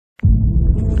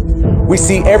we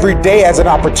see every day as an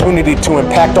opportunity to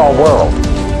impact our world,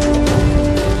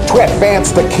 to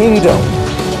advance the kingdom,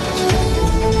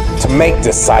 to make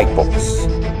disciples.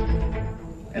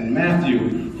 And Matthew,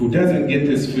 who doesn't get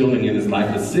this feeling in his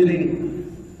life, is sitting,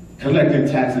 collecting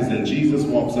taxes, and Jesus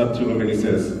walks up to him and he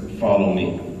says, "Follow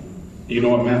me." You know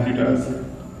what Matthew does?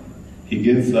 He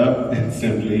gets up and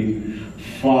simply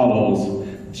follows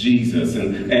Jesus.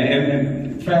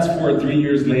 And fast forward 3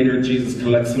 years later, Jesus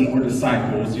collects some more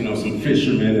disciples, some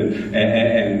fishermen,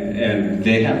 and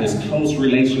they have this close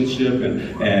relationship,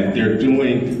 and they're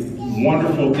doing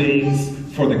wonderful things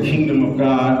for the kingdom of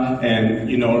God. And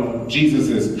Jesus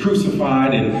is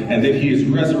crucified, and then he is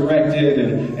resurrected,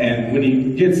 and when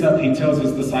he gets up, he tells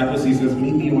his disciples, he says,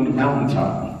 "Meet me on the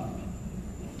mountaintop."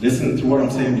 Listen to what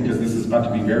I'm saying, because this is about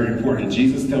to be very important.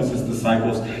 Jesus tells his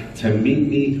disciples to meet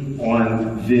me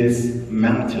on this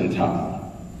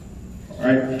mountaintop. All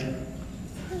right?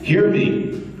 Hear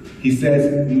me. He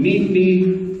says, meet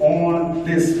me on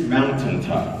this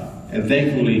mountaintop. And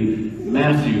thankfully,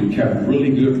 Matthew kept really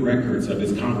good records of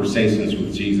his conversations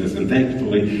with Jesus. And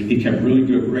thankfully, he kept really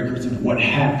good records of what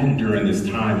happened during this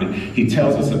time. And he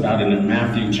tells us about it in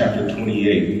Matthew chapter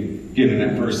 28, beginning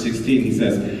at verse 16. He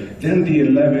says, "Then the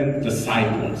 11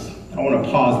 disciples." I want to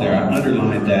pause there. I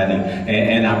underlined that,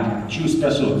 and I drew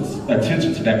special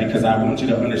attention to that because I want you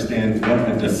to understand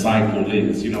what a disciple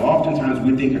is. Oftentimes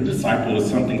we think a disciple is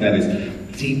something that is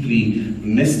deeply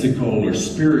mystical or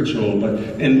spiritual, but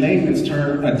in layman's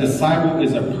term, a disciple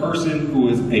is a person who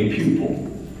is a pupil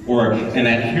or an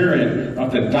adherent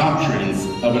of the doctrines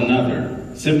of another.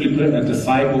 Simply put, a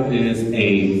disciple is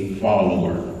a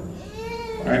follower.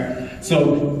 All right?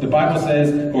 So the Bible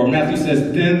says, or Matthew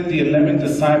says, then the 11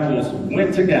 disciples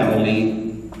went to Galilee,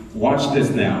 watch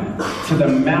this now, to the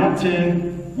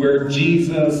mountain where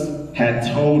Jesus had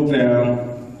told them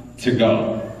to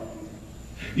go.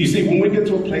 You see, when we get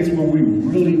to a place where we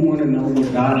really want to know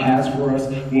what God has for us,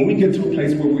 when we get to a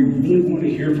place where we really want to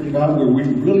hear from God, where we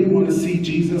really want to see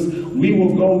Jesus, we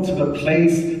will go to the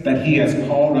place that he has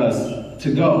called us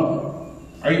to go.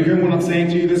 Are you hearing what I'm saying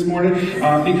to you this morning?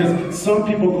 Because some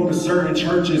people go to certain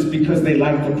churches because they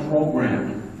like the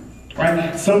program,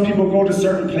 right? Some people go to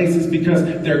certain places because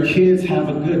their kids have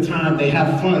a good time, they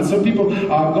have fun. Some people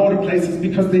go to places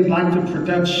because they like the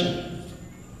production.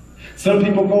 Some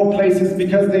people go places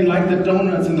because they like the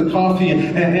donuts and the coffee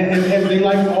and they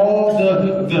like all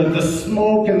the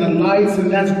smoke and the lights, and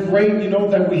that's great,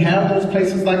 that we have those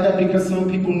places like that, because some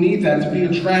people need that to be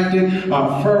attracted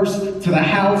first to the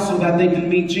house so that they can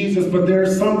meet Jesus. But there are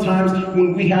some times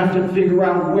when we have to figure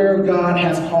out where God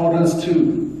has called us to.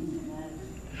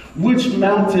 Which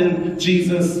mountain,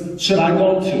 Jesus, should I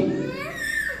go to?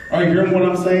 Are you hearing what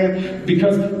I'm saying?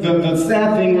 Because the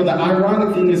sad thing, or the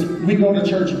ironic thing, is we go to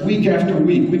church week after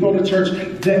week. We go to church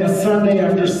Sunday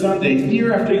after Sunday.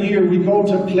 Year after year, we go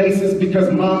to places because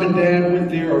mom and dad went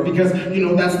there, or because,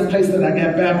 that's the place that I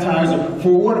got baptized, or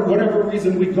for whatever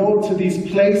reason, we go to these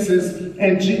places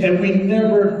and we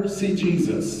never see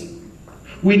Jesus.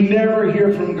 We never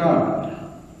hear from God.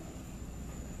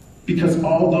 Because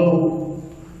although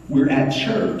we're at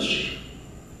church,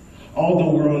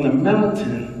 although we're on the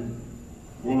mountain,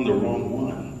 we're on the wrong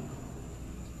one.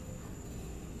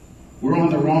 We're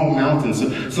on the wrong mountain.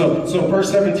 So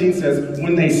verse 17 says,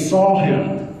 when they saw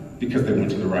him, because they went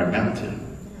to the right mountain.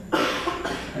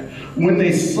 When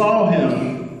they saw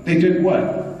him, they did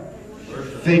what?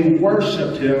 They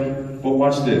worshiped him, but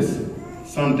watch this.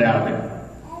 Some doubted.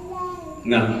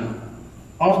 Now,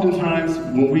 oftentimes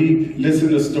when we listen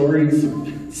to stories,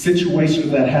 situations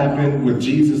that happen with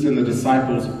Jesus and the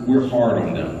disciples, we're hard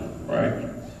on them, right?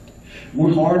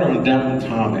 We're hard on Doubting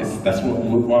Thomas. That's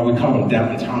why we call him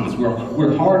Doubting Thomas.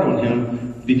 We're hard on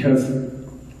him because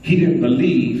he didn't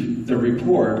believe the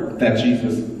report that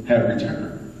Jesus had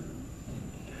returned.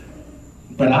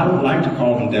 But I don't like to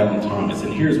call him Doubting Thomas,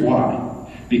 and here's why.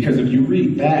 Because if you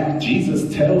read back,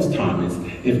 Jesus tells Thomas,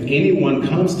 if anyone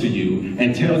comes to you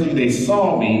and tells you they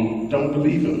saw me, don't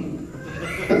believe him.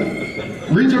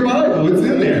 Read your Bible, it's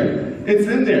in there. It's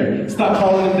in there. Stop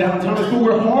calling them Doubting Thomas. But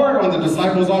we're hard on the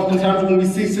disciples oftentimes when we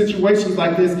see situations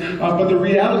like this. But the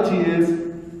reality is,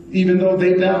 even though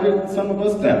they doubted, some of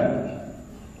us doubted.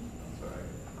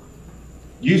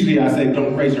 Usually I say,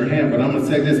 don't raise your hand, but I'm going to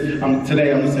say this.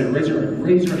 Today I'm going to say,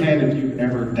 raise your hand if you've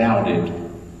ever doubted.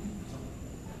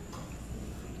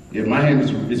 Yeah, my hand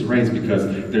is raised because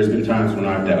there's been times when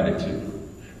I've doubted too.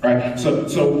 Right?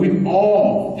 So we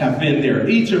all have been there.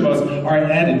 Each of us are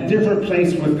at a different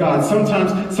place with God.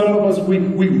 Sometimes some of us, we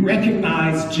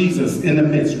recognize Jesus in the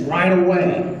midst right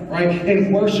away. Right?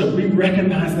 In worship, we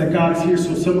recognize that God is here.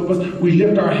 So some of us, we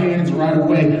lift our hands right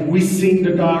away. We sing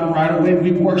to God right away.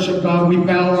 We worship God. We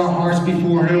bow our hearts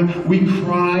before Him. We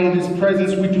cry in His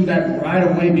presence. We do that right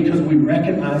away because we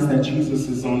recognize that Jesus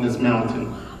is on this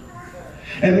mountain.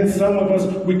 And then some of us,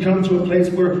 we come to a place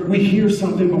where we hear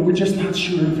something, but we're just not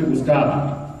sure if it was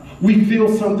God. We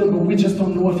feel something, but we just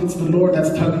don't know if it's the Lord that's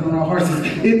tugging on our hearts.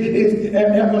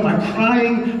 Am I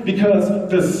crying because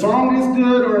the song is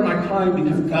good, or am I crying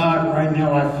because God, right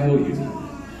now I feel you?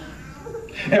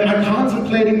 Am I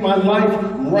contemplating my life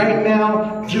right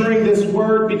now during this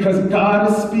word because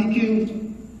God is speaking?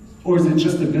 Or is it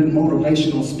just a good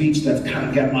motivational speech that's kind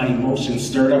of got my emotions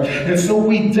stirred up? And so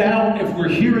we doubt if we're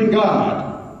hearing God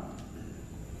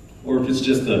or if it's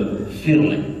just a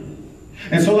feeling.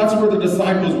 And so that's where the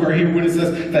disciples were here when it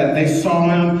says that they saw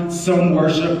Him, some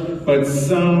worship, but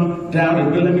some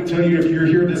doubted. But let me tell you, if you're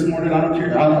here this morning, I don't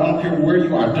care where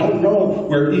you are. I don't know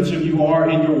where each of you are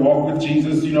in your walk with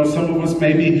Jesus. You know, some of us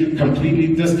may be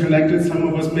completely disconnected. Some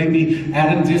of us may be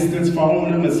at a distance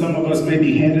following Him, and some of us may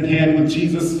be hand in hand with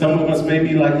Jesus. Some of us may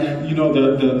be like, you know,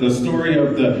 the story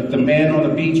of the man on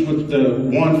the beach with the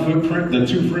one footprint, the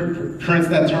two footprints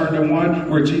that turned to one,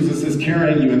 where Jesus is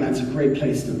carrying you, and that's a great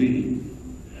place to be.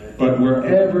 But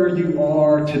wherever you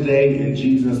are today in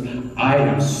Jesus, I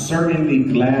am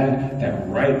certainly glad that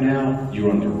right now you're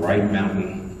on the right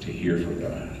mountain to hear from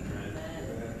God.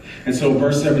 And so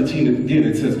verse 17 again,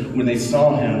 it says, when they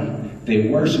saw Him, they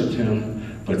worshiped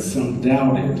Him, but some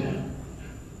doubted.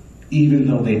 Even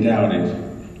though they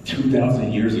doubted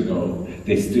 2,000 years ago,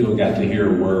 they still got to hear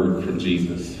a word from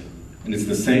Jesus. And it's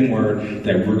the same word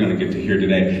that we're going to get to hear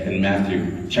today in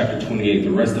Matthew chapter 28.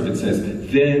 The rest of it says,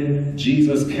 then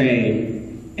Jesus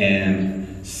came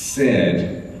and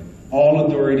said, all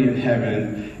authority in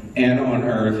heaven and on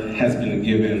earth has been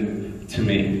given to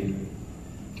me.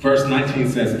 Verse 19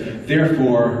 says,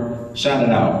 therefore, shout it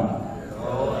out.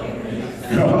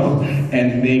 Go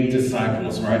and make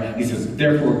disciples, right? He says,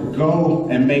 therefore, go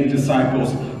and make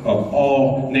disciples of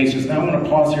all nations. Now, I want to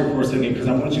pause here for a second because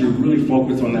I want you to really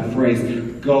focus on that phrase,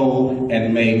 go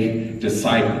and make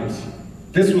disciples.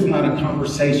 This was not a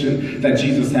conversation that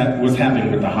Jesus was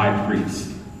having with the high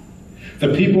priest.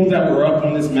 The people that were up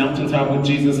on this mountaintop with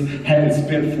Jesus hadn't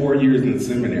spent 4 years in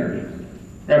seminary.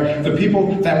 Right? The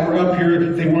people that were up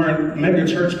here, they weren't mega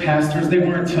church pastors, they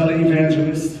weren't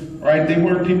televangelists, right? They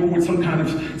weren't people with some kind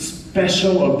of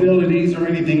special abilities or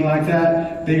anything like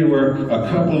that. They were a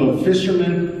couple of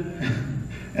fishermen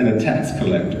and a tax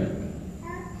collector.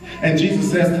 And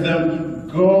Jesus says to them,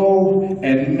 go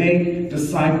and make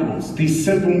disciples. These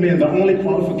simple men, the only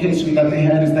qualification that they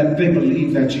had is that they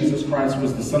believed that Jesus Christ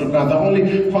was the Son of God. The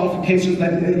only qualification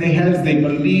that they had is they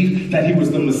believed that He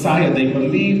was the Messiah. They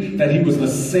believed that He was the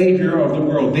Savior of the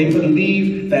world. They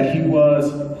believed that He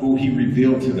was who He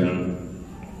revealed to them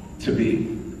to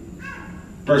be.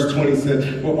 Verse 20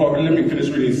 says, or let me finish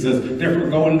reading. It says, therefore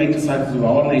go and make disciples of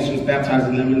all nations,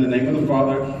 baptizing them in the name of the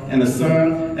Father and the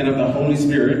Son and of the Holy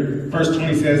Spirit. Verse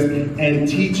 20 says, and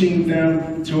teaching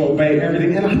them to obey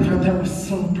everything. And I thought that was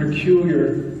so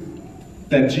peculiar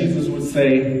that Jesus would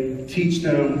say, teach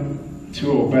them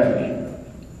to obey.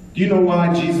 Do you know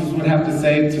why Jesus would have to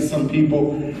say to some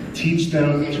people, teach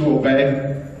them to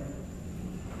obey?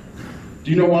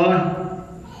 Do you know why?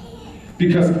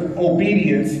 Because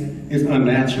obedience is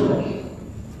unnatural.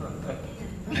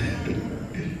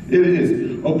 It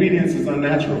is. Obedience is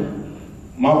unnatural.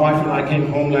 My wife and I came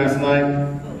home last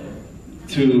night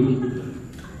to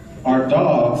our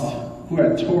dogs who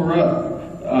had tore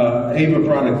up. Ava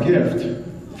brought a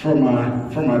gift for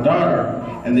my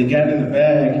daughter, and they got in the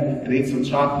bag and ate some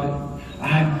chocolate.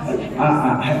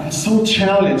 I'm so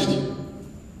challenged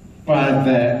by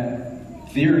that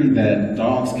theory that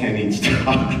dogs can't eat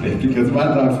chocolate, because my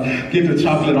dogs get the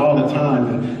chocolate all the time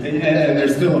and they're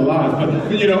still alive.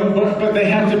 But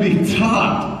they have to be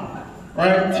taught,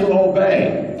 right, to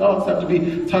obey. Dogs have to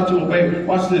be taught to obey.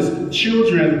 Watch this.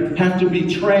 Children have to be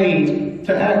trained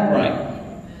to act right.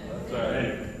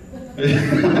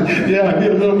 Yeah,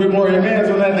 get a little bit more amens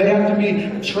on that. They have to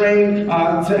be trained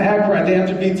to act right. They have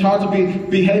to be taught to be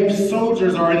behaved.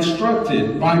 Soldiers are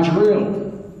instructed by drill.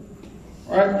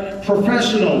 Right?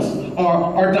 Professionals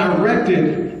are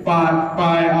directed by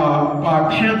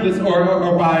pamphlets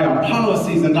or by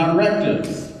policies and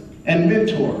directives and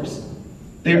mentors.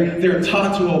 They're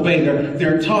taught to obey.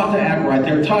 They're taught to act right.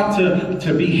 They're taught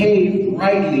to behave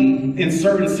rightly in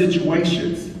certain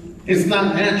situations. It's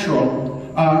not natural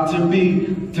to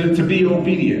be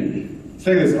obedient.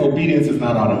 Say this, obedience is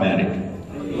not automatic.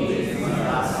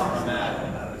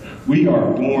 We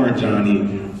are born, Johnny,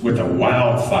 with a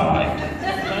wild side.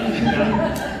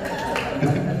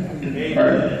 All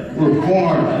right, we're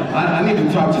born. I need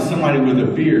to talk to somebody with a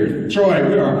beard. Troy,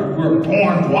 we're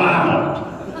born wild.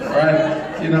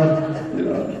 Right? You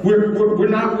know, we're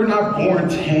not born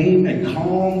tame and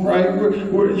calm, right?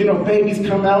 We're you know, babies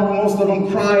come out, most of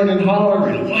them crying and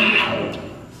hollering, loud.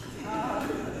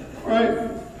 Right?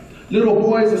 Little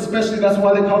boys, especially, that's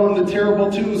why they call them the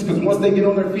terrible twos, because once they get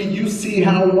on their feet, you see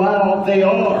how wild they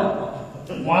are.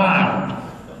 Wild.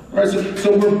 Right?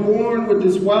 So we're born with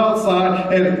this wild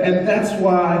side, and that's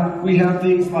why we have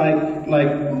things like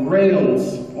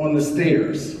rails on the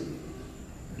stairs.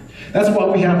 That's why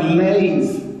we have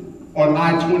lanes on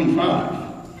I-25.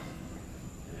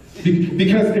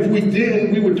 Because if we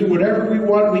didn't, we would do whatever we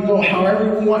want, we go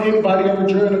however we want. Anybody ever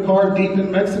driven a car deep in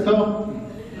Mexico?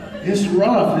 It's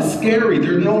rough, it's scary,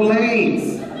 there's no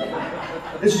lanes.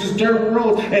 It's just dirt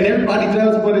roads, and everybody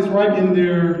does what is right in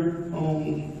their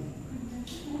own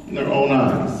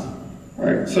eyes.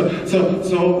 Right? So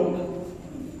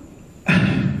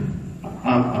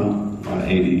my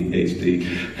ADHD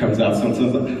comes out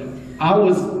sometimes. I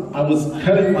was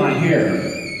cutting my hair.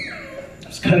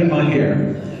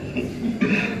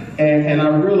 And I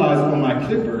realized on my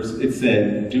clippers it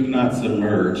said, "Do not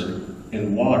submerge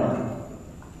in water."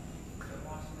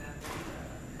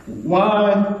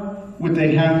 Why would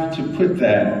they have to put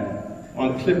that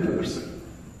on clippers?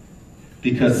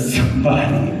 Because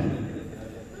somebody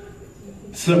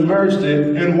submerged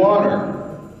it in water.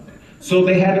 So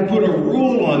they had to put a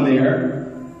rule on there,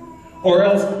 or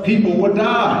else people would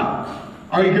die.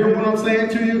 Are you hearing what I'm saying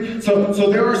to you? So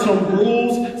there are some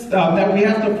rules that we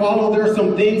have to follow. There are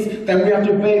some things that we have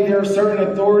to obey. There are certain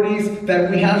authorities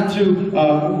that we have to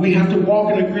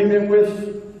walk in agreement with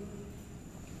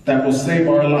that will save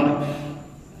our life.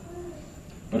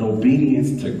 But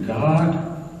obedience to God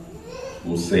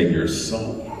will save your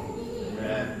soul.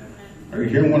 Are you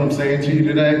hearing what I'm saying to you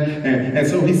today? And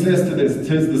so he says to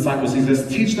his disciples, he says,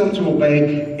 teach them to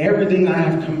obey everything I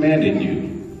have commanded you.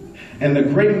 And the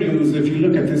great news, if you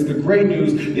look at this, the great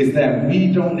news is that we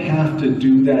don't have to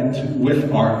do that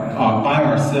by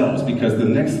ourselves, because the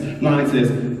next line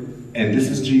says, and this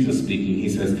is Jesus speaking, he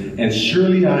says, and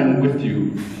surely I am with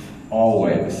you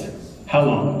always. How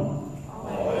long?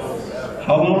 Always.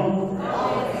 How long?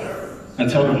 Always.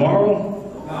 Until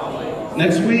tomorrow? Always.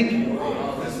 Next week?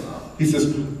 He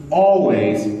says,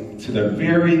 always, to the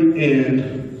very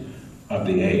end of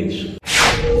the age.